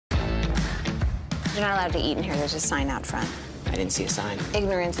You're not allowed to eat in here. There's a sign out front. I didn't see a sign.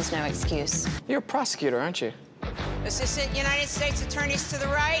 Ignorance is no excuse. You're a prosecutor, aren't you? Assistant United States attorneys to the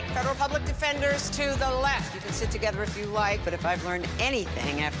right, federal public defenders to the left. You can sit together if you like, but if I've learned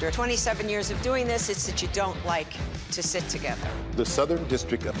anything after 27 years of doing this, it's that you don't like to sit together. The Southern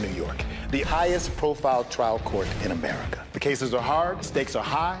District of New York, the highest profile trial court in America. The cases are hard, stakes are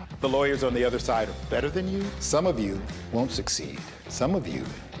high, the lawyers on the other side are better than you. Some of you won't succeed. Some of you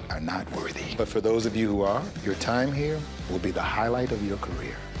are not worthy. But for those of you who are, your time here will be the highlight of your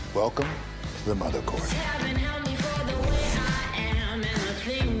career. Welcome to the Mother Court.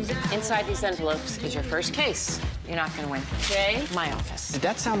 Inside these envelopes is your first case. You're not gonna win. Jay, my office. Did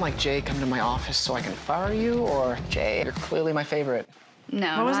that sound like Jay come to my office so I can fire you, or Jay, you're clearly my favorite?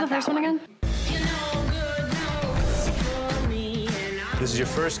 No, what was the first one again? This is your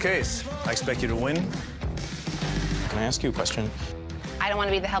first case. I expect you to win. Can I ask you a question? I don't want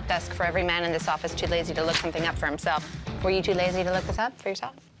to be the help desk for every man in this office too lazy to look something up for himself. Were you too lazy to look this up for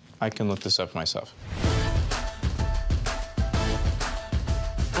yourself? I can look this up myself.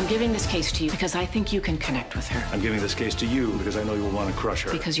 I'm giving this case to you because I think you can connect with her. I'm giving this case to you because I know you will want to crush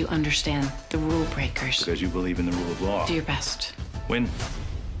her. Because you understand the rule breakers. Because you believe in the rule of law. Do your best. Win.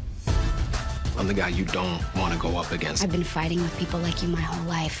 I'm the guy you don't want to go up against. I've been fighting with people like you my whole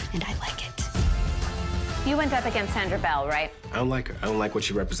life, and I like it. You went up against Sandra Bell, right? I don't like her. I don't like what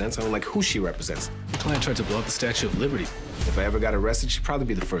she represents. I don't like who she represents. That's why I tried to blow up the Statue of Liberty. If I ever got arrested, she'd probably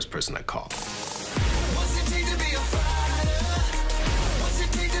be the first person I'd call.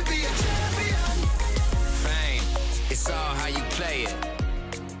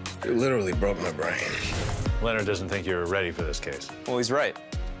 You literally broke my brain. Leonard doesn't think you're ready for this case. Well, he's right.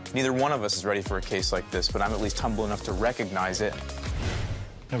 Neither one of us is ready for a case like this, but I'm at least humble enough to recognize it.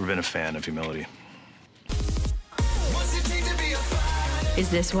 Never been a fan of humility. Is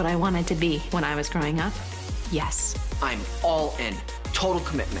this what I wanted to be when I was growing up? Yes. I'm all in. Total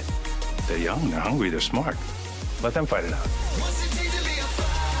commitment. They're young, they're hungry, they're smart. Let them fight it out.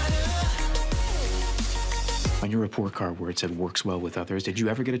 On your report card where it said works well with others, did you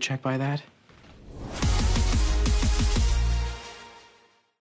ever get a check by that?